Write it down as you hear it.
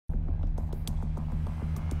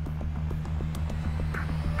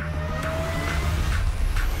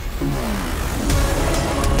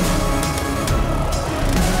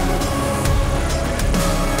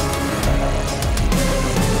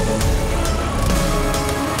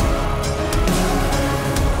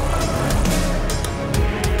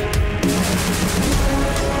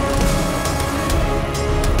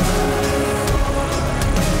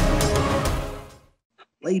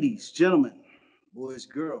Ladies, gentlemen, boys,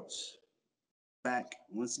 girls, back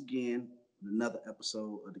once again with another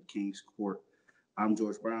episode of the King's Court. I'm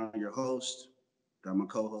George Brown, your host. Got my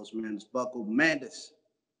co-host, Mandus Buckle. Mandus,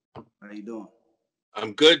 how you doing?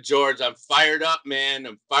 I'm good, George. I'm fired up, man.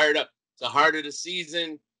 I'm fired up. It's the heart of the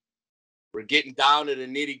season. We're getting down to the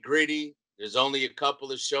nitty gritty. There's only a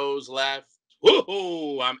couple of shows left.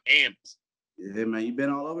 Woohoo! I'm amped. Yeah, man, you've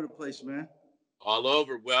been all over the place, man. All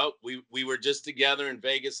over. Well, we were just together in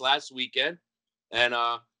Vegas last weekend, and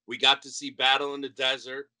we got to see Battle in the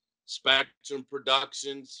Desert, Spectrum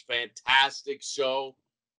Productions, fantastic show.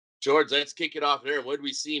 George, let's kick it off there. What did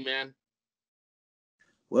we see, man?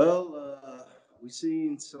 Well, we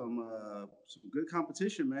seen some good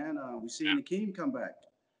competition, man. We seen Akeem come back.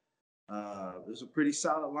 It was a pretty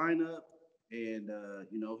solid lineup, and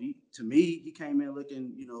he came in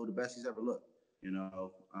looking, the best he's ever looked.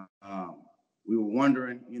 We were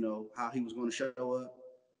wondering, how he was going to show up,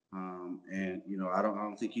 and I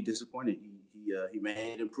don't think he disappointed. He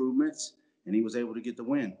made improvements, and he was able to get the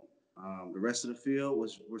win. The rest of the field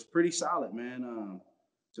was pretty solid, man.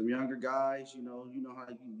 Some younger guys, you know how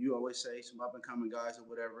you always say, some up and coming guys or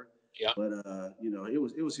whatever. Yeah. But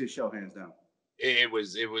it was his show, hands down. It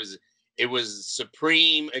was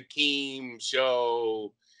Supreme Akeem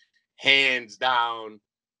show, hands down.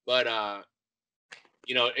 But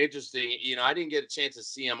interesting. I didn't get a chance to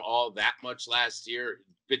see him all that much last year.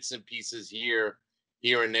 Bits and pieces here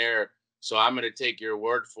and there. So I'm going to take your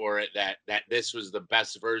word for it that this was the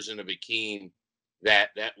best version of Akeem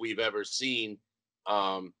that we've ever seen.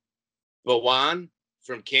 Bawan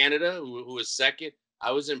from Canada, who was second,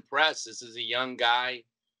 I was impressed. This is a young guy,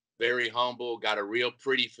 very humble, got a real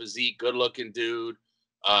pretty physique, good-looking dude.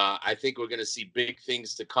 I think we're going to see big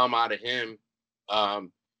things to come out of him.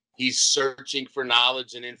 He's searching for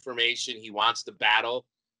knowledge and information. He wants to battle.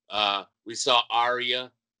 We saw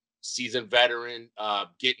Arya, seasoned veteran,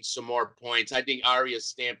 getting some more points. I think Arya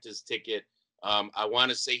stamped his ticket. I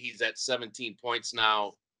want to say he's at 17 points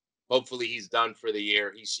now. Hopefully he's done for the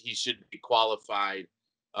year. He should be qualified.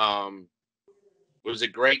 It was a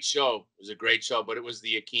great show. But it was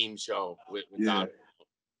the Akeem show.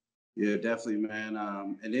 Yeah, definitely, man.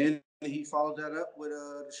 And then he followed that up with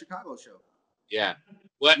the Chicago show. Yeah.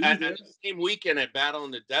 Well, at the same weekend at Battle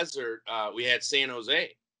in the Desert, we had San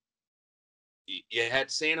Jose. You had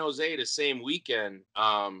San Jose the same weekend.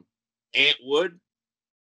 Ant Wood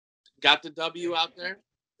got the W out there.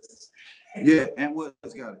 Yeah, Ant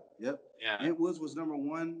Woods got it. Yep. Yeah. Ant Woods was number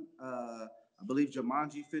one. I believe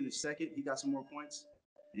Jumanji finished second. He got some more points.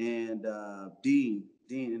 And Dean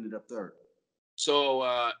ended up third. So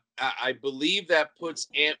I believe that puts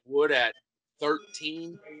Ant Wood at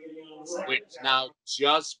 13, which now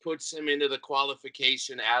just puts him into the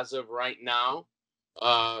qualification as of right now.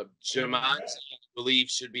 Jumanji, I believe,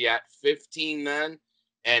 should be at 15 then.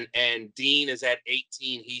 And Dean is at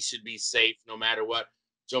 18. He should be safe no matter what.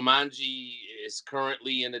 Jumanji is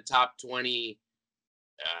currently in the top 20.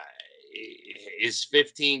 Is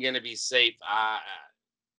 15 going to be safe?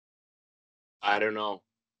 I don't know.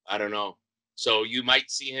 So you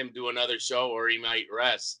might see him do another show or he might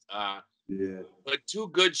rest. Yeah. But two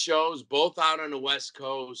good shows, both out on the West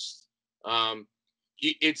Coast.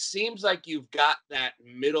 It seems like you've got that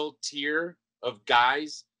middle tier of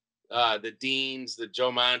guys, the Deans, the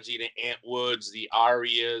Jumanji, the Ant Woods, the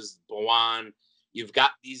Arias, Bawan. You've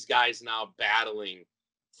got these guys now battling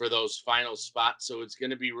for those final spots. So it's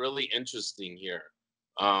going to be really interesting here.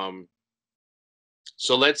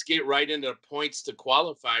 So let's get right into points to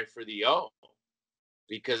qualify for the O,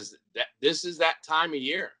 because this is that time of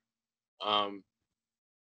year.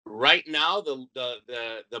 Right now, the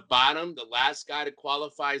bottom, the last guy to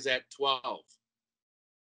qualify is at 12.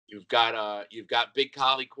 You've got Big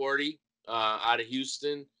Collie Cordy out of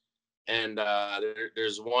Houston. And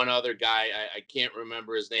there's one other guy. I can't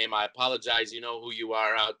remember his name. I apologize. You know who you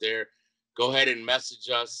are out there. Go ahead and message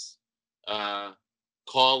us.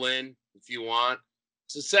 Call in if you want.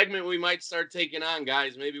 It's a segment we might start taking on,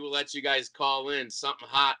 guys. Maybe we'll let you guys call in. Something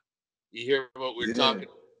hot. You hear what we're talking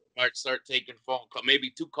about. Might start taking phone calls. Maybe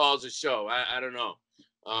 2 calls a show. I don't know.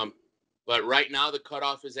 But right now the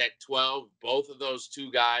cutoff is at 12. Both of those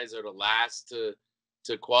 2 guys are the last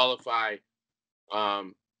to qualify.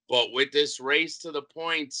 But with this race to the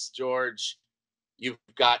points, George, you've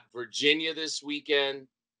got Virginia this weekend.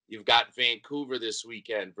 You've got Vancouver this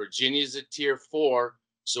weekend. Virginia's at tier 4,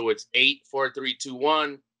 so it's 8, 4, 3, 2,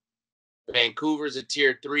 1. Vancouver's at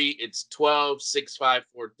tier 3. It's 12, 6, 5,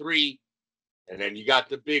 4, 3. And then you got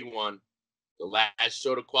the big one, the last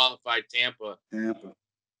show to qualify, Tampa.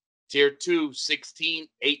 Tier 2, 16,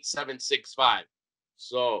 8, 7, 6, 5.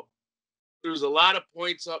 So there's a lot of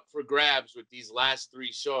points up for grabs with these last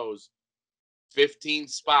 3 shows. 15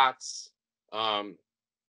 spots.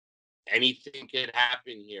 Anything could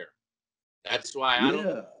happen here. That's why I don't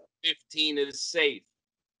Yeah. 15 is safe.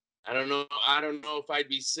 I don't know. I don't know if I'd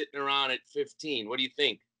be sitting around at 15. What do you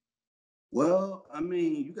think? Well, I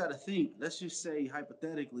mean, you got to think. Let's just say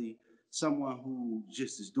hypothetically, someone who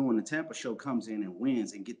just is doing the Tampa show comes in and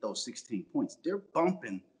wins and get those 16 points. They're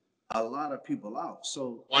bumping a lot of people out.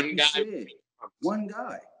 So, like One you guy. said, one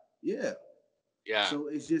guy. Yeah. Yeah. So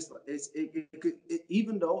it's just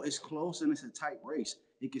even though it's close and it's a tight race,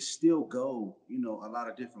 it could still go, a lot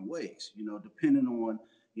of different ways. Depending on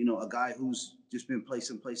a guy who's just been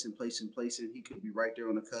placing, he could be right there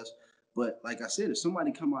on the cusp. But like I said, if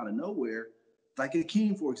somebody come out of nowhere, like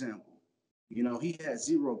Akeem, for example, he had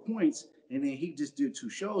 0 points and then he just did 2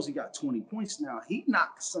 shows. He got 20 points now. He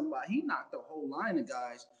knocked the whole line of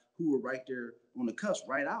guys who were right there on the cusp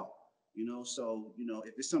right out. So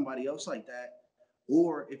if it's somebody else like that,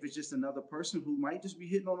 or if it's just another person who might just be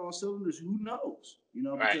hitting on all cylinders, who knows?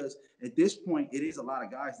 Right. Because at this point, it is a lot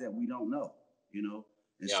of guys that we don't know, and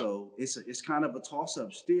Yeah. so it's kind of a toss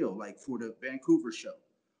up still, like for the Vancouver show,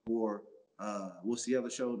 or what's the other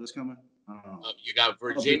show that's coming? You got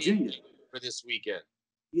Virginia Virginia. for this weekend.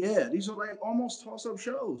 Yeah, these are like almost toss up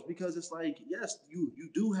shows because it's like, yes, you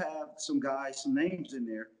do have some guys, some names in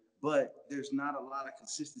there, but there's not a lot of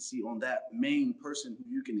consistency on that main person who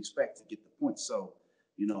you can expect to get the points. So,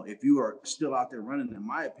 if you are still out there running, in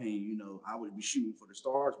my opinion, I would be shooting for the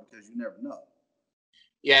stars because you never know.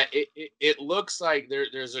 Yeah, it looks like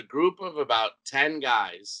there's a group of about 10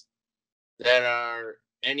 guys that are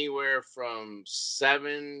anywhere from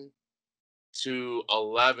 7 to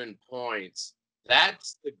 11 points.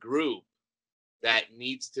 That's the group that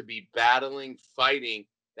needs to be battling, fighting,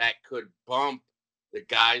 that could bump the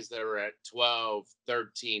guys that are at 12,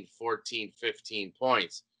 13, 14, 15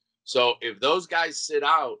 points. So if those guys sit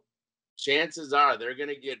out, chances are they're going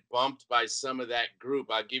to get bumped by some of that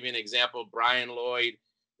group. I'll give you an example. Brian Lloyd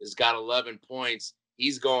has got 11 points.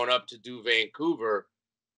 He's going up to do Vancouver.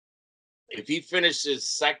 If he finishes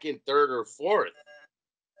second, third, or fourth,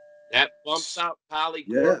 that bumps out Polly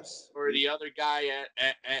Yes. or the other guy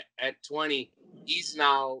at 20. He's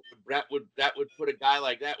now that would put a guy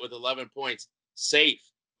like that with 11 points safe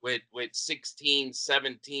with 16,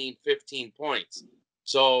 17, 15 points.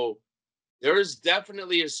 So there is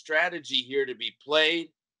definitely a strategy here to be played.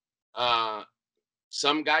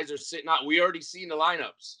 Some guys are sitting out. We already seen the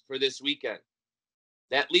lineups for this weekend.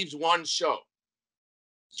 That leaves one show.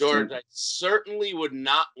 George, I certainly would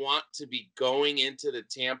not want to be going into the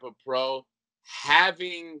Tampa Pro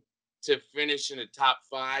having to finish in the top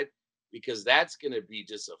 5 because that's going to be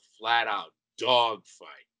just a flat out dog fight.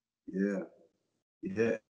 Yeah.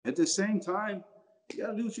 Yeah. At the same time, you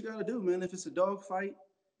got to do what you got to do, man. If it's a dog fight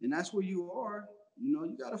and that's where you are,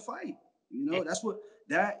 you got to fight.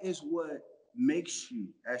 That is what makes you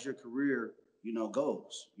as your career,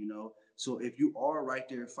 goes, So if you are right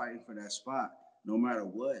there fighting for that spot, no matter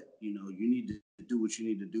what, you need to do what you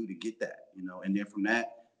need to do to get that, and then from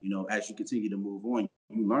that, as you continue to move on,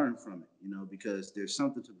 you learn from it, because there's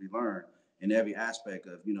something to be learned in every aspect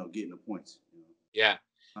of, getting the points. Yeah.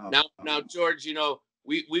 Now, George,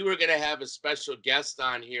 we were going to have a special guest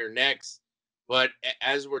on here next, but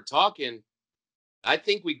as we're talking, I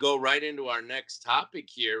think we go right into our next topic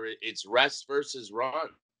here. It's rest versus run.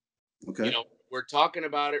 Okay. We're talking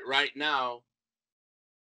about it right now.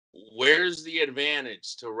 Where's the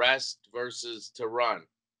advantage to rest versus to run?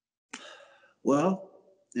 Well,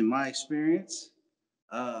 in my experience,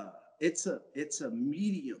 it's a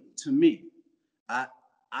medium to me.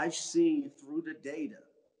 I've seen through the data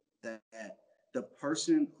that the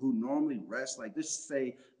person who normally rests, like let's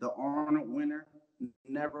say the Arnold winner,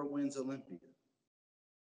 never wins Olympia.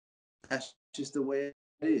 That's just the way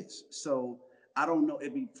it is. So I don't know.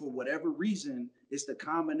 For whatever reason, it's the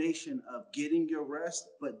combination of getting your rest,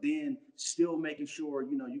 but then still making sure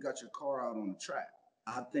you got your car out on the track.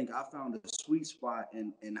 I think I found a sweet spot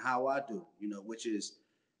in how I do, which is,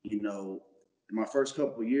 in my first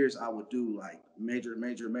couple of years, I would do like major.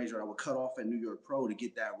 I would cut off at New York Pro to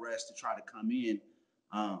get that rest to try to come in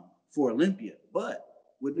for Olympia. But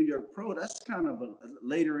with New York Pro, that's kind of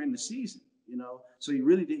later in the season, so you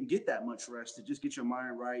really didn't get that much rest to just get your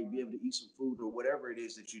mind right, be able to eat some food or whatever it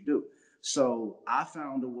is that you do. So I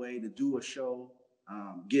found a way to do a show,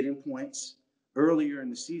 getting points earlier in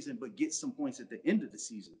the season, but get some points at the end of the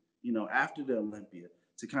season, after the Olympia,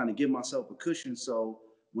 to kind of give myself a cushion. So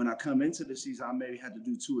when I come into the season, I maybe had to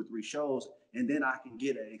do 2 or 3 shows, and then I can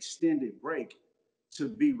get an extended break to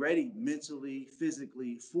be ready mentally,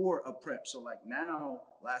 physically for a prep. So like now,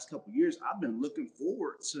 last couple of years, I've been looking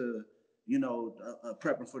forward to,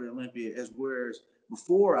 prepping for the Olympia. As whereas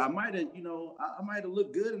before, I might have, I might have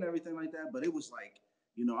looked good and everything like that, but it was like,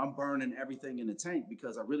 I'm burning everything in the tank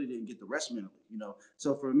because I really didn't get the rest mentally.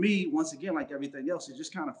 So for me, once again, like everything else, it's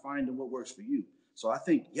just kind of finding what works for you. So I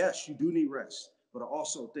think, yes, you do need rest, but I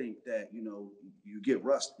also think that, you get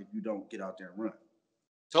rust if you don't get out there and run.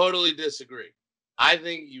 Totally disagree. I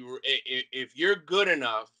think if you're good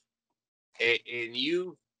enough and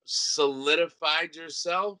you solidified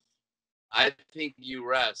yourself, I think you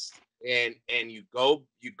rest and you go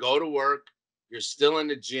to work. You're still in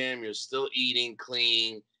the gym. You're still eating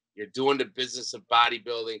clean. You're doing the business of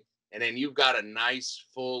bodybuilding, and then you've got a nice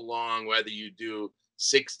full long, whether you do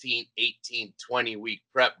 16, 18, 20-week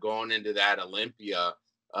prep going into that Olympia,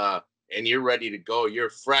 uh, and you're ready to go. You're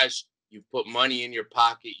fresh. You've put money in your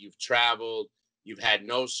pocket. You've traveled. You've had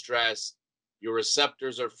no stress. Your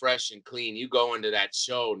receptors are fresh and clean. You go into that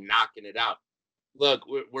show knocking it out. Look,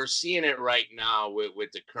 we're seeing it right now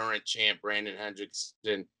with the current champ, Brandon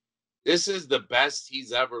Hendrickson. This is the best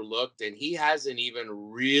he's ever looked, and he hasn't even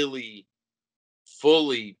really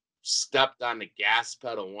fully stepped on the gas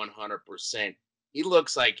pedal 100%. He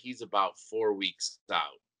looks like he's about 4 weeks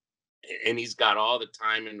out, and he's got all the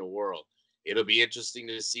time in the world. It'll be interesting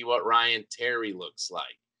to see what Ryan Terry looks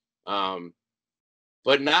like.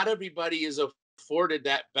 But not everybody is afforded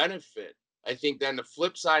that benefit. I think then the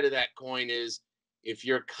flip side of that coin is if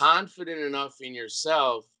you're confident enough in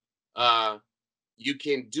yourself, you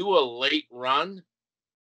can do a late run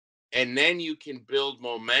and then you can build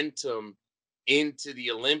momentum into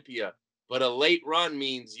the Olympia. But a late run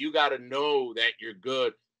means you got to know that you're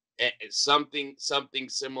good. Something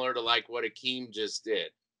similar to like what Akeem just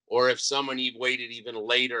did. Or if someone waited even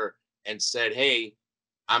later and said, hey,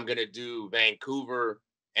 I'm going to do Vancouver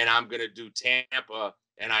and I'm going to do Tampa,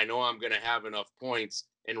 and I know I'm going to have enough points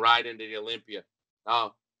and ride into the Olympia.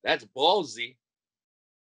 That's ballsy.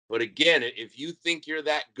 But again, if you think you're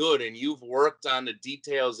that good and you've worked on the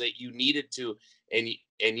details that you needed to, and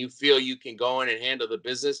you feel you can go in and handle the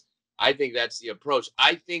business, I think that's the approach.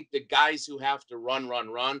 I think the guys who have to run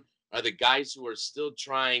are the guys who are still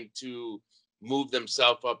trying to move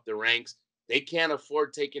themselves up the ranks. They can't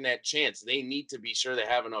afford taking that chance. They need to be sure they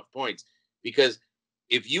have enough points. Because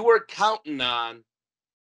if you were counting on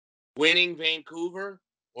winning Vancouver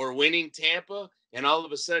or winning Tampa, and all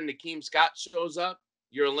of a sudden Akeem Scott shows up,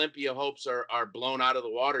 your Olympia hopes are blown out of the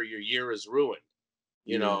water. Your year is ruined.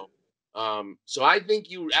 Yeah. So I think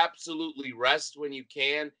you absolutely rest when you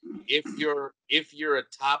can. If you're a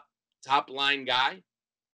top line guy,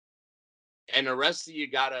 and the rest of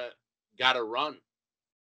you gotta run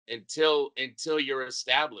until you're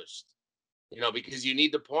established. Because you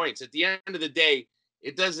need the points. At the end of the day,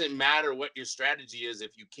 it doesn't matter what your strategy is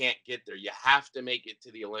if you can't get there. You have to make it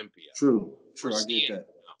to the Olympia. True. I get that.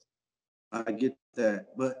 I get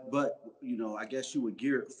that, but I guess you would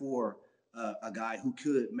gear it for a guy who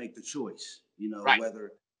could make the choice. Right.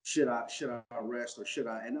 Whether should I rest or should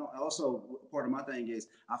I? And also part of my thing is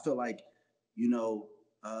I feel like you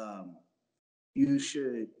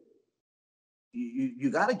should you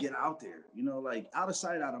got to get out there. Like out of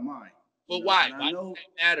sight, out of mind. But why? And Why does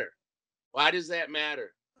that matter? Why does that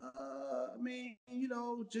matter? I mean,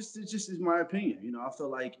 just is my opinion. I feel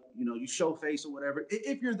like you show face or whatever.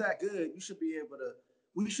 If you're that good, you should be able to.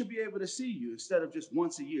 We should be able to see you instead of just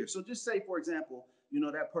once a year. So just say, for example,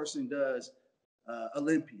 that person does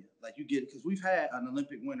Olympia, like you get, because we've had an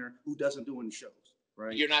Olympic winner who doesn't do any shows,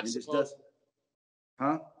 right? You're not supposed.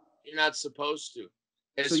 Huh? You're not supposed to.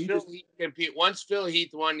 So Heath compete? Once Phil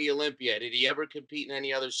Heath won the Olympia, did he ever compete in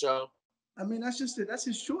any other show? I mean, that's just it. That's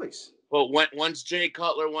his choice. Well, once Jay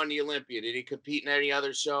Cutler won the Olympia, did he compete in any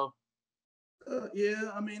other show?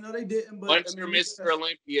 Yeah, I mean, no, they didn't. But once you're Mr.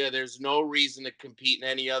 Olympia, there's no reason to compete in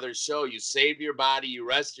any other show. You save your body, you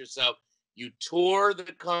rest yourself, you tour the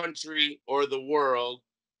country or the world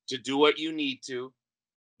to do what you need to.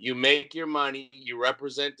 You make your money, you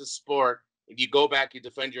represent the sport, and you go back, you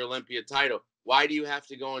defend your Olympia title. Why do you have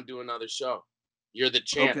to go and do another show? You're the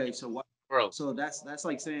champ. Okay, so what? World. So that's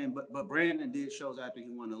like saying, but Brandon did shows after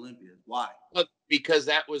he won Olympia. Why? Look, because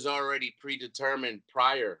that was already predetermined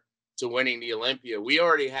prior to winning the Olympia. We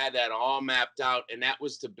already had that all mapped out, and that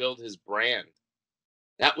was to build his brand.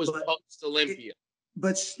 That was post Olympia.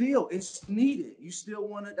 But still, it's needed. You still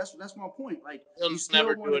want to. That's my point. Like he'll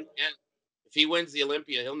never do it again. If he wins the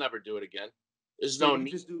Olympia, he'll never do it again. There's no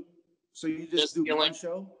need. So you just do one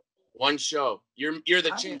show. One show. You're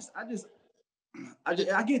the champ. I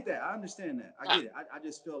get that. I understand that. I get it. I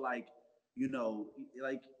just feel like you know,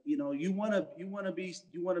 like, you know, you wanna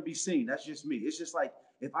be seen. That's just me. It's just like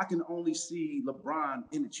if I can only see LeBron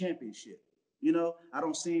in the championship, you know, I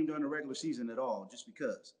don't see him during the regular season at all, just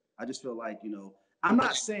because I just feel like, you know, I'm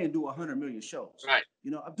not saying do 100 million shows. Right.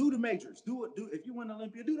 You know, do the majors, do it. Do if you win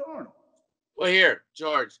Olympia, do the Arnold. Well, here,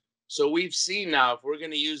 George. So we've seen now, if we're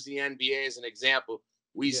going to use the NBA as an example,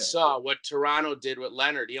 we Yeah, saw what Toronto did with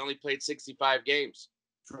Leonard. He only played 65 games.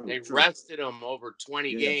 true, They true. rested him over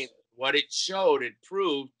 20 games. Yes, What it showed, it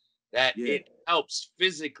proved that yeah, it helps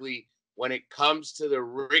physically when it comes to the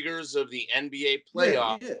rigors of the NBA yeah,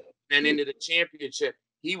 playoff yeah. and True, into the championship.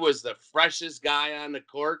 He was the freshest guy on the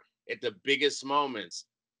court at the biggest moments.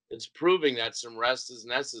 It's proving that some rest is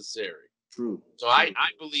necessary. true, So true.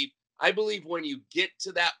 I believe when you get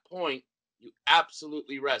to that point, you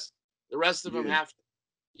absolutely rest. The rest of them Yeah, have to.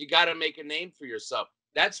 You got to make a name for yourself.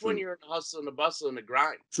 That's when true, you're in the hustle and the bustle and the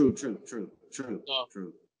grind. true, true, true, true, So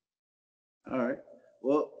true. All right.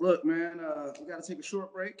 Well, look, man, we got to take a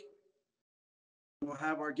short break. We'll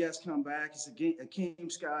have our guest come back. It's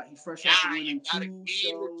Akeem Scott. He's fresh yeah, off of you winning got to two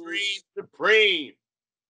keep the dream shows. supreme.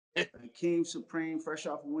 Akeem Supreme, fresh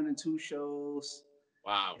off of winning two shows.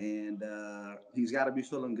 Wow. And he's got to be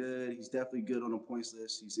feeling good. He's definitely good on the points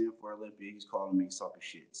list. He's in for Olympia. He's calling me. He's talking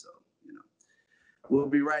shit. So, you know, we'll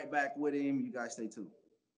be right back with him. You guys stay tuned.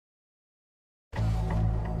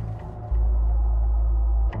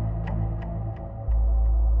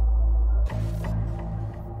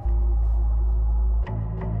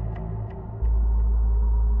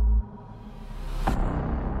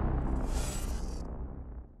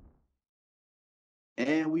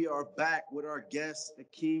 And we are back with our guest,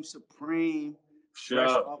 Akeem Supreme, fresh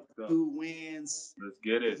off two wins. Let's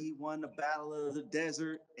get it. He won the Battle of the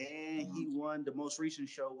Desert, and he won the most recent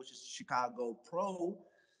show, which is Chicago Pro.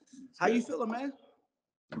 How you feeling, man?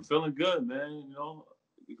 I'm feeling good, man. You know,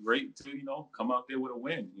 great to, you know, come out there with a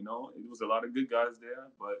win. You know, it was a lot of good guys there,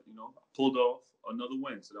 but, you know, I pulled off another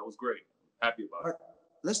win, so that was great. Happy about it.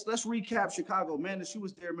 Let's recap Chicago, man. As you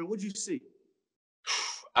was there, man, what'd you see?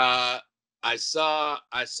 I saw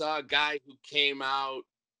a guy who came out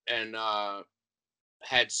and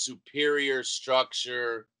had superior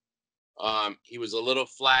structure. He was a little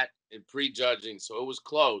flat in prejudging, so it was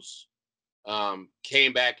close.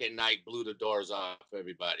 Came back at night, blew the doors off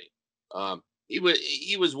everybody.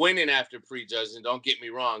 He was winning after prejudging. Don't get me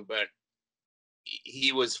wrong, but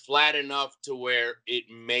he was flat enough to where it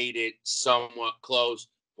made it somewhat close.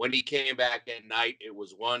 When he came back at night, it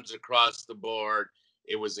was ones across the board.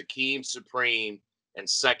 It was Akeem Supreme, and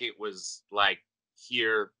second was like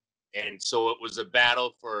here. And so it was a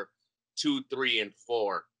battle for 2, 3, and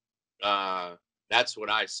 4. That's what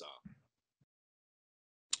I saw.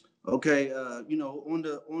 Okay, you know,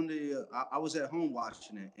 I was at home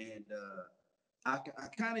watching it, and I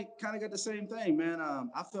kind of got the same thing, man.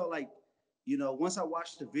 I felt like, you know, once I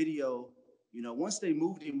watched the video, you know, once they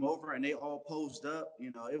moved him over and they all posed up,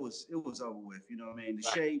 you know, it was over with. You know what I mean? The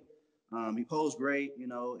shape, he posed great, you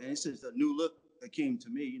know, and it's just a new look that came to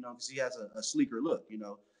me, you know, because he has a sleeker look, you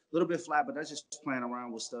know, a little bit flat, but that's just playing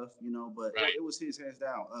around with stuff, you know. But it was his hands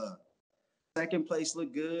down. Second place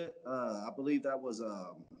looked good. I believe that was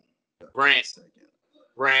Brant.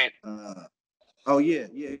 Brant. Oh yeah.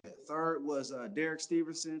 Third was Derek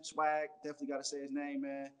Stevenson. Swag. Definitely got to say his name,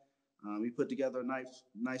 man. He put together a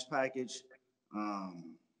nice package.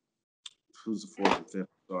 Who's the fourth and fifth?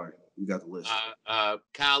 Sorry, you got the list.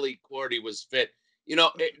 Kali Cordy was fit. You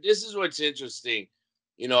know, this is what's interesting.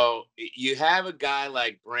 You know, you have a guy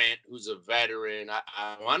like Brant who's a veteran.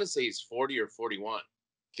 I want to say he's 40 or 41.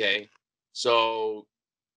 Okay, so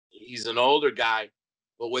he's an older guy.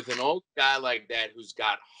 But with an old guy like that who's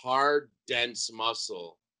got hard, dense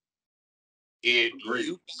muscle,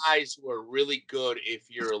 you guys were really good. If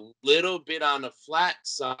you're a little bit on the flat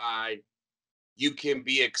side, you can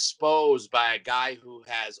be exposed by a guy who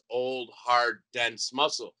has old, hard, dense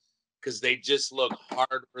muscle because they just look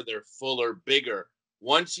harder, they're fuller, bigger.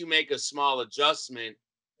 Once you make a small adjustment,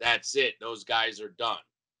 that's it. Those guys are done.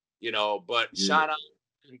 You know, but shout out,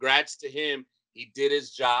 congrats to him. He did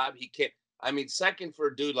his job. He can't. I mean, second for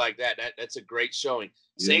a dude like that's a great showing.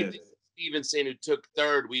 Same thing with Stevenson, who took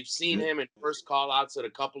third. We've seen him in first call outs at a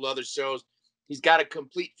couple other shows. He's got a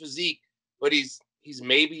complete physique, but he's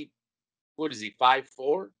maybe, what is he,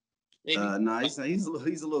 5'4"? Maybe. No, he's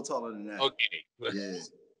a little taller than that. Okay. Yeah.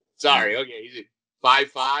 Sorry. Okay, he's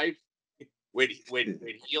 5'5" with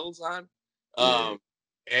heels on.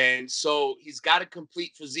 And so he's got a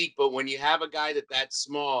complete physique, but when you have a guy that's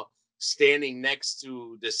small standing next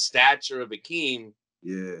to the stature of Akeem,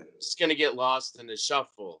 it's going to get lost in the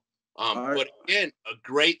shuffle. But again, a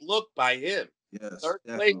great look by him. Yes, third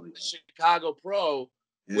place definitely. in the Chicago Pro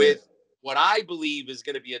Yeah, with what I believe is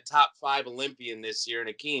going to be a top 5 Olympian this year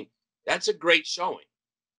in Akeem. That's a great showing.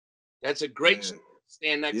 That's a great yeah,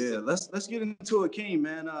 stand next yeah. to. Let's get into Akeem,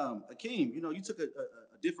 man. Akeem, you took a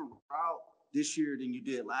different route this year than you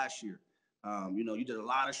did last year. You did a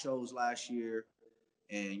lot of shows last year,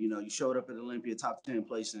 and you showed up at Olympia, top 10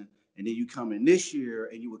 placing, and then you come in this year,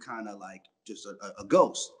 and you were kind of like just a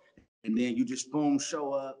ghost. And then you just boom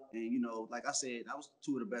show up, and like I said, that was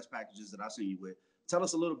two of the best packages that I've seen you with. Tell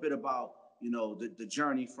us a little bit about the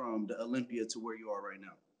journey from the Olympia to where you are right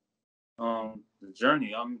now. The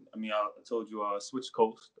journey. I told you I switched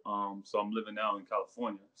coast. So I'm living now in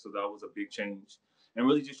California. So that was a big change, and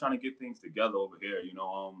really just trying to get things together over here.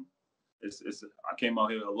 I came out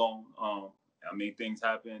here alone. I made things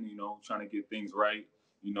happen. Trying to get things right.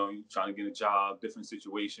 Trying to get a job, different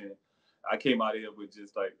situation. I came out here with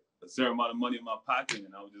just like a certain amount of money in my pocket,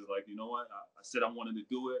 and I was just like, you know what? I said I wanted to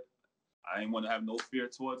do it. I didn't want to have no fear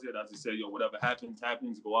towards it. I just said, yo, whatever happens,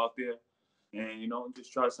 happens. Go out there and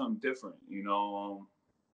just try something different. It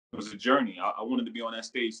was a journey. I wanted to be on that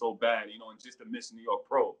stage so bad, and just to miss New York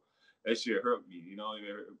Pro, that shit hurt me. It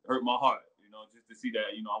hurt my heart. Just to see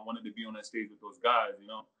that, I wanted to be on that stage with those guys.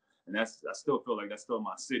 And I still feel like that's still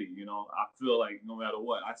my city. I feel like no matter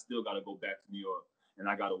what, I still got to go back to New York and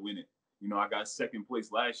I got to win it. I got second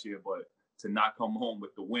place last year, but to not come home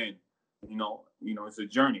with the win, it's a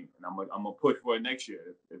journey, and I'm gonna push for it next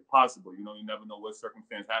year if possible. You never know what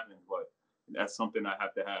circumstance happens, but that's something I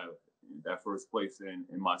have to have, that first place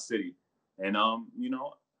in my city. And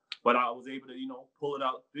but I was able to pull it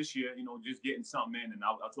out this year. Just getting something in, and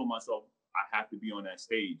I told myself I have to be on that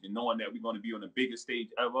stage, and knowing that we're going to be on the biggest stage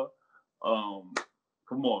ever.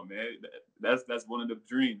 Come on, man, that's one of the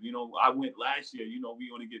dreams. I went last year.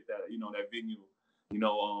 We only get that that venue.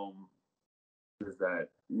 Is that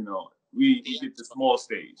we get the small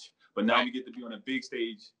stage, but now we get to be on a big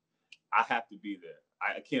stage. I have to be there.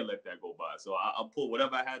 I can't let that go by. So I'll pull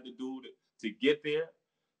whatever I had to do to get there.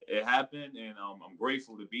 It happened, and I'm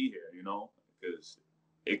grateful to be here, because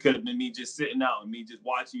it could have been me just sitting out and me just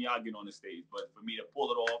watching y'all get on the stage. But for me to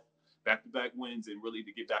pull it off, back-to-back wins, and really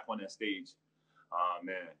to get back on that stage,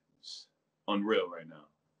 man, it's unreal right now.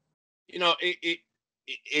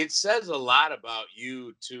 It says a lot about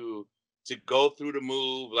you to go through the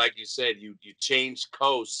move. Like you said, you changed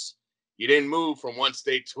coasts. You didn't move from one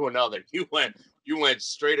state to another. You went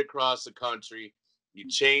straight across the country. You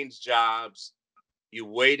changed jobs. You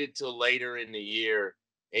waited till later in the year,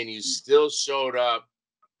 and you still showed up,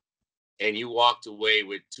 and you walked away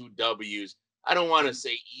with 2 Ws. I don't want to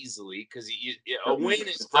say easily, because a win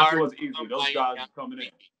is hard. It was easy. Those guys are coming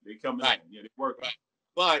in. They coming in. Yeah, they working. Right.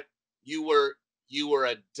 But you were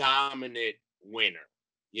a dominant winner.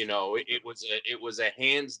 It was a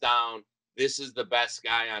hands down. This is the best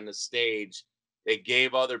guy on the stage. They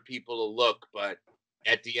gave other people a look, but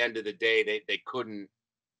at the end of the day, they couldn't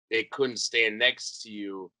stand next to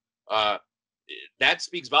you. That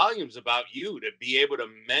speaks volumes about you to be able to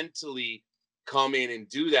mentally come in and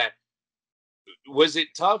do that. Was it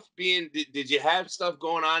tough did you have stuff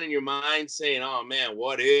going on in your mind saying, oh man,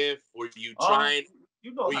 what if? Were you trying,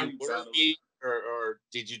 were how you you worried, or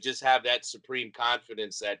did you just have that supreme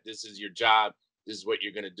confidence that this is your job, this is what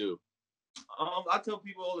you're going to do? I tell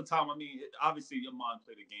people all the time. I mean, obviously your mind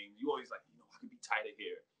play the game. You always like, I could be tighter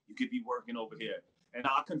here. You could be working over here. And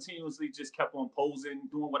I continuously just kept on posing,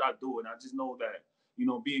 doing what I do. And I just know that,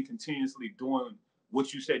 being continuously doing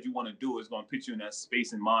what you said you want to do is going to put you in that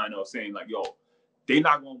space and mind of saying like, yo, they're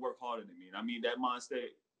not going to work harder than me. And I mean, that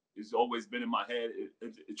mindset has always been in my head.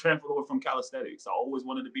 It transferred over from calisthenics. I always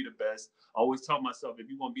wanted to be the best. I always tell myself, if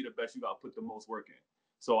you want to be the best, you got to put the most work in.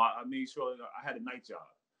 So I made sure I had a night job.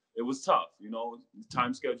 It was tough,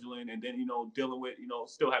 time scheduling, and then, dealing with,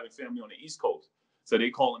 still having family on the East Coast. So they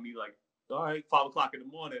calling me like, all right, 5 o'clock in the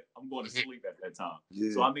morning, I'm going to sleep at that time.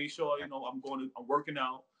 Yeah. So I made sure, I'm working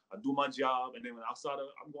out, I do my job, and then when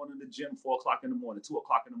I'm going to the gym 4 o'clock in the morning, 2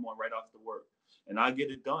 o'clock in the morning, right after work, and I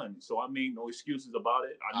get it done. So I made no excuses about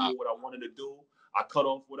it. I knew what I wanted to do. I cut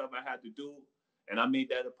off whatever I had to do, and I made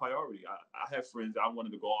that a priority. I have friends that I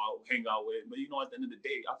wanted to go out, hang out with, but at the end of the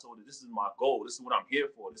day, I told her, this is my goal. This is what I'm here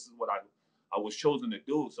for. This is what I was chosen to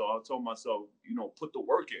do. So I told myself, put the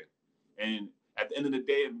work in. And at the end of the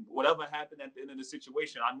day, whatever happened at the end of the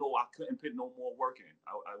situation, I know I couldn't put no more work in.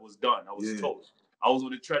 I was done. I was toast. I was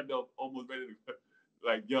on the treadmill, almost ready to,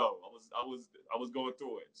 like, yo, I was going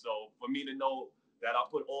through it. So for me to know that I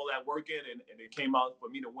put all that work in and it came out for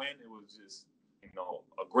me to win, it was just,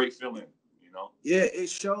 a great feeling. you know? Yeah, it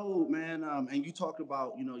showed, man. And you talked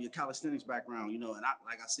about, you know, your calisthenics background, you know, and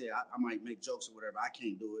like I said, I might make jokes or whatever. I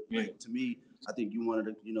can't do it. Yeah. Like, to me, I think you one of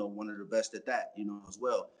the best at that, you know, as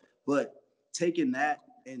well. But taking that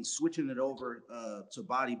and switching it over to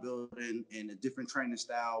bodybuilding and a different training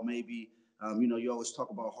style, maybe, you know, you always talk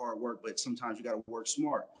about hard work, but sometimes you got to work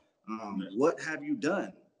smart. What have you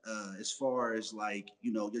done as far as, like,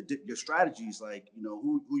 you know, your strategies, like, you know,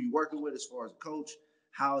 who you working with as far as a coach?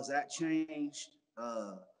 How has that changed?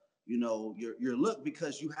 You know, your look,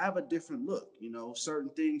 because you have a different look. You know,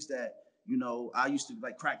 certain things that, you know, I used to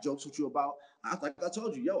like crack jokes with you about. I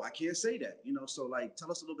told you, yo, I can't say that. You know, so like,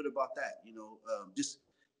 tell us a little bit about that. You know, just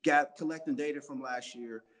collecting data from last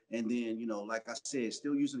year, and then, you know, like I said,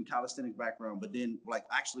 still using the calisthenics background, but then like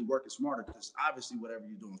actually working smarter, because obviously whatever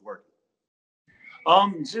you're doing is working.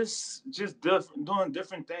 Doing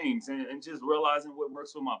different things and just realizing what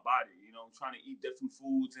works for my body, you know, trying to eat different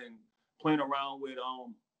foods and playing around with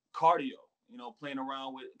cardio, you know, playing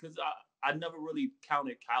around with, because I never really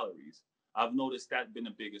counted calories. I've noticed that's been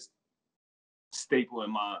the biggest staple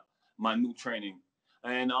in my new training.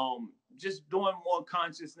 And just doing more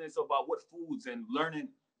consciousness about what foods and learning.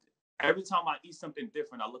 Every time I eat something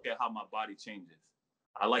different, I look at how my body changes.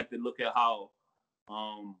 I like to look at how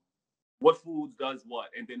what foods does what,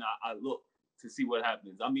 and then I look to see what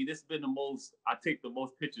happens. I mean, this has been I take the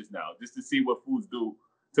most pictures now just to see what foods do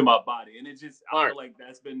to my body. And I feel like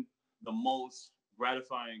that's been the most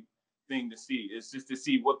gratifying thing to see. It's just to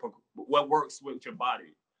see what works with your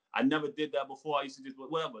body. I never did that before. I used to just,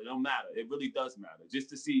 whatever, it don't matter. It really does matter. Just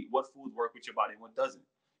to see what foods work with your body and what doesn't,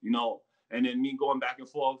 you know. And then me going back and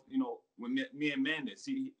forth, you know, with me and Mandus,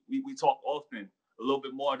 we talk often, a little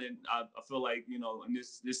bit more than I feel like, you know, in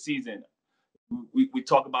this season. We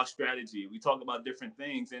talk about strategy, we talk about different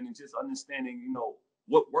things, and just understanding, you know,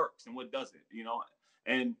 what works and what doesn't, you know,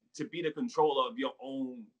 and to be the controller of your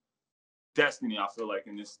own destiny. I feel like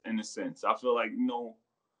in this sense, I feel like, you know,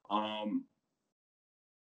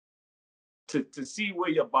 to see where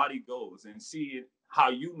your body goes and see it, how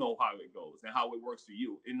you know how it goes and how it works for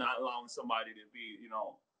you, and not allowing somebody to be, you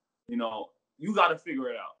know, you got to figure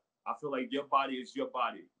it out. I feel like your body is your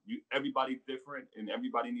body. Everybody's different, and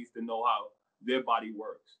everybody needs to know how their body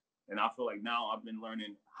works. And I feel like now I've been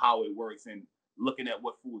learning how it works and looking at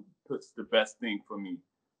what food puts the best thing for me,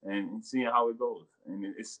 and seeing how it goes. And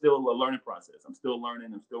it's still a learning process. I'm still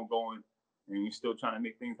learning. I'm still going, and you're still trying to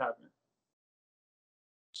make things happen.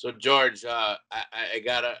 So George, I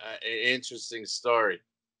got an interesting story.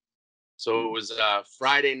 So it was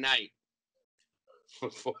Friday night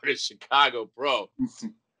before the Chicago Pro,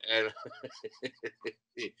 and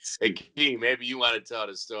Akeem, maybe you want to tell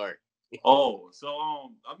the story. Oh, so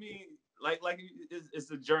I mean, like it's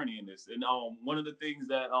a journey in this, and one of the things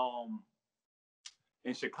that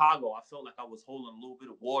in Chicago, I felt like I was holding a little bit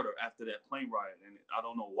of water after that plane ride, and I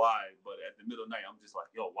don't know why, but at the middle of the night, I'm just like,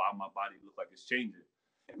 yo, why my body look like it's changing?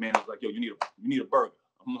 And man, I was like, yo, you need a burger.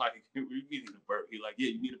 I'm like, we need a burger. He's like, yeah,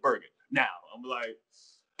 you need a burger now. I'm like,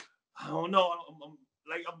 I don't know.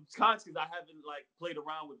 I'm conscious. I haven't like played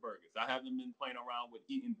around with burgers. I haven't been playing around with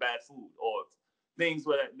eating bad food or things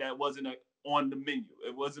that wasn't on the menu.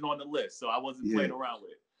 It wasn't on the list, so I wasn't playing around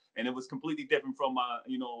with it. And it was completely different from my,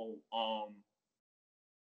 you know,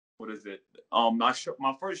 what is it? My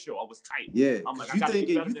first show, I was tight. Yeah, I'm like, you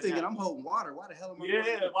thinking I'm holding water. Why the hell am I?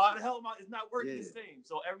 Yeah, why the hell am I? It's not working the same.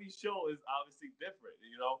 So every show is obviously different.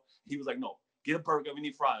 You know, he was like, no, get a burger. We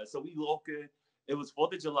need fries. So we looking. It was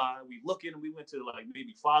 4th of July. We looking. We went to like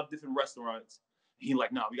maybe 5 different restaurants. He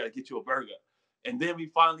like, nah, we got to get you a burger. And then we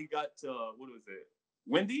finally got to what was it?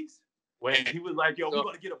 Wendy's. And he was like, yo, we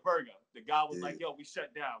got to get a burger. The guy was like, yo, we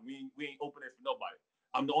shut down. We ain't opening for nobody.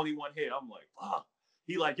 I'm the only one here. I'm like, fuck.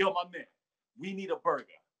 He like, yo, my man, we need a burger.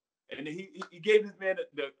 And then he gave this man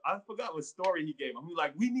I forgot what story he gave him. He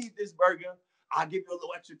like, we need this burger. I'll give you a little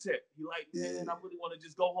extra tip. He like, man, I really want to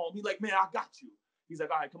just go home. He like, man, I got you. He's like,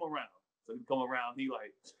 all right, come around. So he come around. He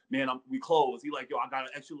like, man, we closed. He like, yo, I got an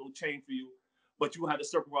extra little change for you, but you had to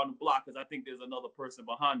circle around the block because I think there's another person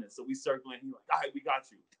behind us. So we circling. He like, all right, we got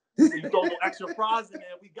you. So you throw no extra fries in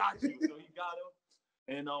there. We got you. So he got him.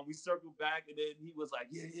 And we circled back, and then he was like,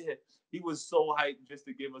 yeah. He was so hyped just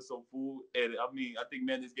to give us some food. And I mean, I think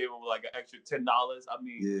Mandus gave him like an extra $10. I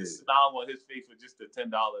mean, the smile on his face was just the $10.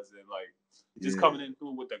 And like, just coming in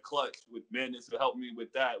through with the clutch with Mandus to help me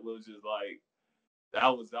with that was just like, that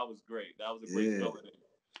was great. That was a great feeling.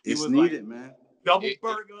 It's needed, like, man. Double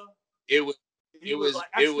burger. It was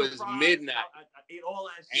midnight. I ate all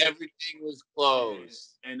that shit. Everything was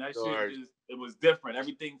closed. And that shit it was different.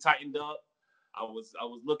 Everything tightened up. I was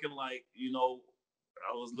looking like, you know,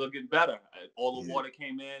 I was looking better. All the water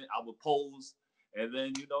came in. I would pose, and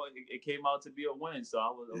then it came out to be a win. So I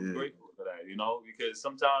was grateful for that. Because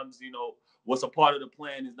sometimes what's a part of the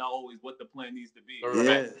plan is not always what the plan needs to be.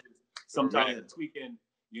 Yeah. Sometimes tweaking,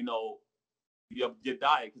 your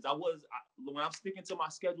diet. Because when I'm sticking to my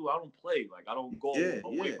schedule, I don't play. Like I don't go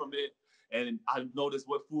away from it. And I noticed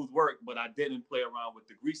what foods work, but I didn't play around with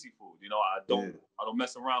the greasy food. I don't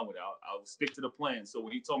mess around with it. I'll stick to the plan. So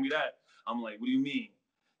when he told me that, I'm like, what do you mean?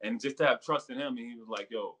 And just to have trust in him, and he was like,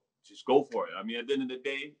 yo, just go for it. I mean, at the end of the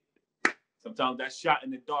day, sometimes that shot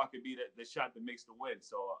in the dark could be the shot that makes the win.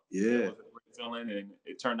 So it was a great feeling, and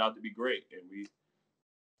it turned out to be great. And we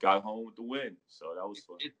got home with the win. So that was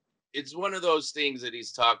fun. It's one of those things that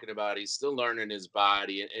he's talking about. He's still learning his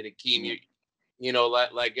body. And Akeem,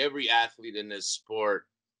 like every athlete in this sport,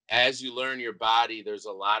 as you learn your body, there's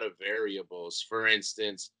a lot of variables. For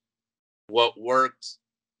instance, what worked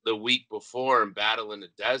the week before in Battle in the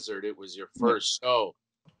Desert, it was your first show,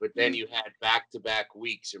 but then you had back-to-back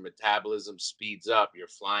weeks. Your metabolism speeds up. You're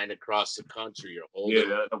flying across the country. You're holding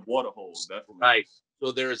the water holes, definitely. Right.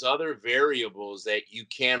 So there's other variables that you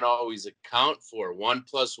can't always account for. 1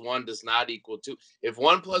 + 1 does not equal 2. If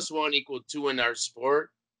 1 + 1 equals 2 in our sport,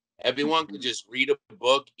 everyone could just read a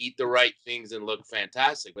book, eat the right things, and look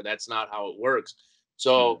fantastic, but that's not how it works.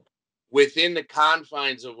 So within the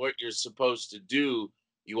confines of what you're supposed to do,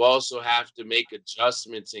 you also have to make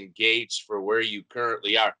adjustments and gauge for where you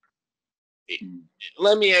currently are.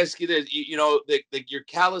 Let me ask you this, your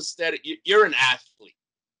calisthenic, you're an athlete.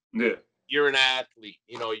 Yeah. You're an athlete,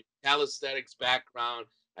 your calisthenics background.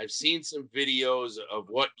 I've seen some videos of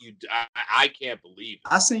what you do. I can't believe it.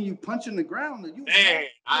 I seen you punching the ground. Man,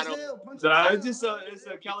 I don't. It's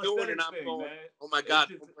a calisthenics thing, man. Oh my God!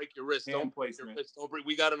 Don't break your wrist. Don't break your wrist. Don't break.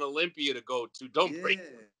 We got an Olympia to go to. Don't break.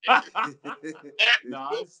 No,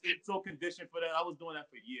 it's so conditioned for that. I was doing that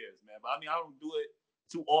for years, man. But I mean, I don't do it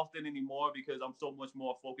too often anymore because I'm so much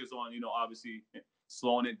more focused on, obviously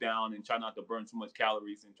slowing it down and try not to burn too much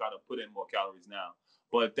calories and try to put in more calories now.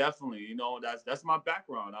 But definitely, that's my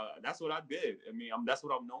background. That's what I did. I mean, that's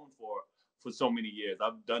what I'm known for so many years.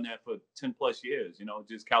 I've done that for 10 plus years,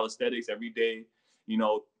 just calisthenics every day,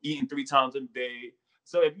 eating 3 times a day.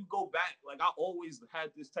 So if you go back, like I always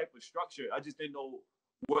had this type of structure. I just didn't know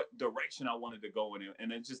what direction I wanted to go in.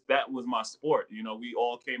 And it just, that was my sport. We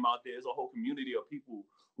all came out there. There's a whole community of people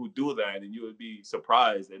who do that. And you would be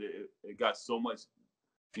surprised that it got so much,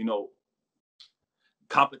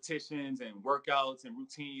 competitions and workouts and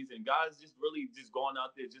routines, and guys just really just going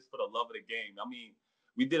out there just for the love of the game. I mean,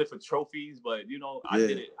 we did it for trophies, but I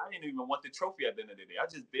did it. I didn't even want the trophy at the end of the day. I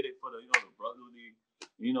just did it for the the brotherly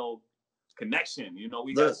connection.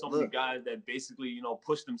 We got so many guys that basically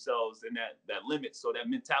push themselves in that limit, so that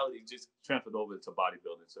mentality just transferred over to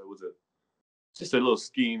bodybuilding. So it was just a little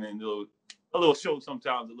scheme and a little show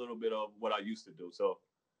sometimes, a little bit of what I used to do. So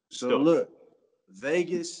look,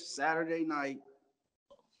 Vegas Saturday night.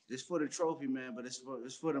 It's for the trophy, man, but it's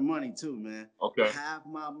for the money too, man. Okay. Have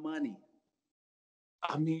my money.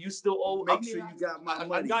 I mean, you still owe. Make sure you got my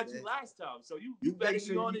money. I got you last time, so you better make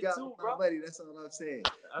sure be on you it got too, my bro. money. That's all I'm saying.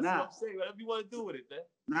 That's what I'm saying. Whatever you want to do with it,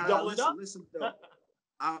 man. Listen, though.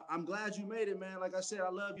 I'm glad you made it, man. Like I said, I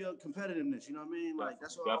love your competitiveness. You know what I mean? Like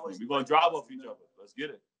that's what I always. We're gonna drive off each other. Let's get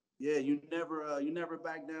it. Yeah, you never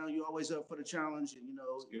back down. You always up for the challenge, and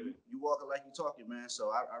you walking like you talking, man.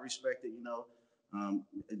 So I respect it.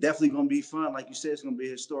 Definitely gonna be fun. Like you said, it's gonna be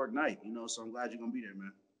a historic night. So I'm glad you're gonna be there,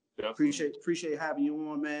 man. Definitely. Appreciate having you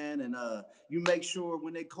on, man. And you make sure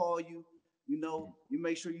when they call you, you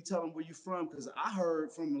make sure you tell them where you from, because I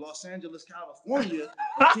heard from Los Angeles, California,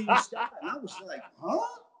 Akeem Scott, and I was like, huh?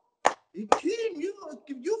 Akeem,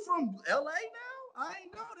 you from LA now? I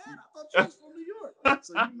ain't know that. I thought you was from New York.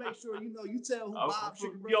 So you make sure you tell who Bob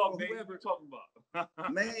Sugar or whoever talking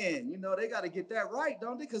about. Man, they got to get that right,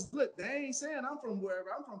 don't they? Because look, they ain't saying I'm from wherever.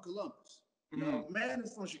 I'm from Columbus. Man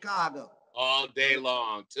is from Chicago. All day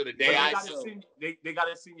long to the day they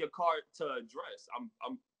gotta send your card to address.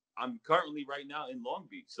 I'm currently right now in Long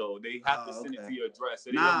Beach, so they have to send it to your address.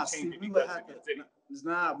 So we gonna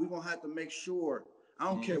have to make sure. I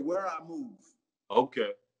don't care where I move.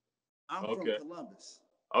 Okay. I'm from Columbus.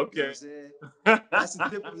 Okay. That's the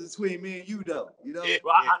difference between me and you, though.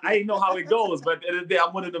 Well, I didn't know how it goes, but at the end of the day, I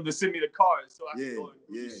wanted them to send me the card so I can go and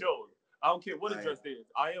do the show. I don't care what address it is.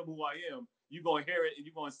 I am who I am. You're going to hear it, and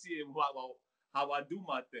you're going to see it how I do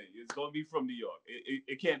my thing. It's going to be from New York.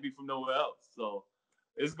 It can't be from nowhere else. So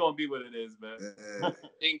it's going to be what it is, man.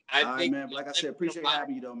 I think, man. Like I said, appreciate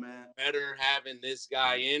having you, though, man. Better having this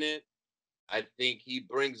guy in it. I think he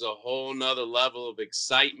brings a whole nother level of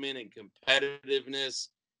excitement and competitiveness.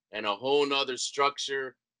 and a whole nother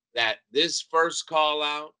structure, that this first call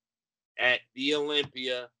out at the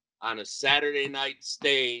Olympia on a Saturday night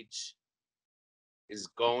stage is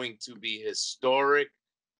going to be historic.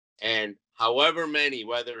 And however many,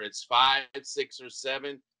 whether it's 5, 6, or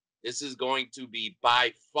 7, this is going to be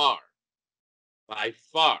by far,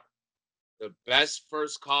 the best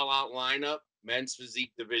first call out lineup men's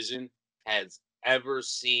physique division has ever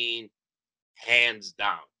seen, hands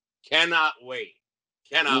down. Cannot wait.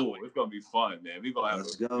 Cannot wait. It's gonna be fun, man. We're gonna have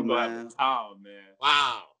Let's a go, we gonna have man. a time, man.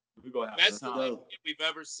 Wow. We're gonna have Best a time. Olympia we've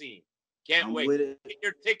ever seen. Can't I'm wait. with it. Get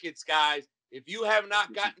your tickets, guys. If you have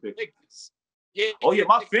not gotten tickets, get Oh yeah, your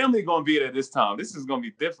my tickets. family gonna be there this time. This is gonna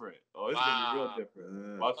be different. Oh, it's gonna be real Wow.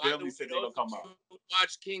 different. My By the family way, said they're gonna those come of out. you who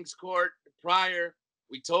watched King's Court prior,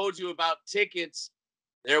 we told you about tickets.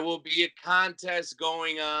 There will be a contest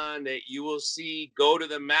going on that you will see. Go to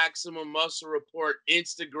the Maximum Muscle Report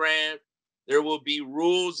Instagram. There will be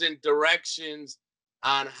rules and directions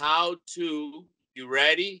on how to, you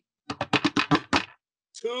ready?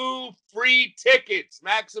 2 free tickets,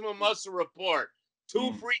 Maximum Muscle Report.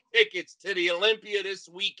 2 free tickets to the Olympia this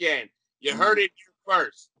weekend. You heard it here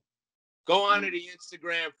first. Go on to the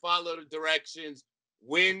Instagram, follow the directions,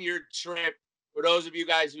 win your trip. For those of you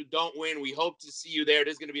guys who don't win, we hope to see you there.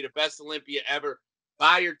 This is going to be the best Olympia ever.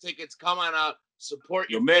 Buy your tickets. Come on out. Support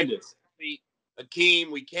your Mandus. Akeem,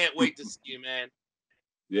 we can't wait to see you, man.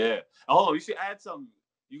 Yeah. Oh, you should add something.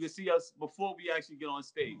 You can see us before we actually get on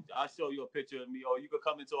stage. I'll show you a picture of me, or you can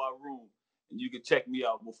come into our room and you can check me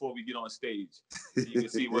out before we get on stage. So you can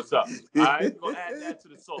see what's up. All right? We're going to add that to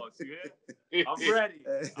the sauce. You hear? I'm ready.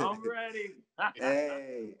 I'm ready.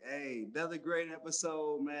 Hey, another great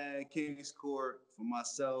episode, man. King's Court for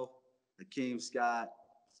myself, Akeem Scott,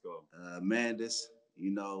 Mandus,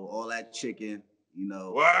 all that chicken,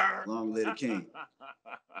 long live the king.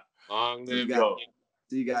 Long live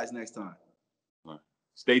See you guys next time.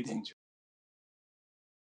 Stay dangerous.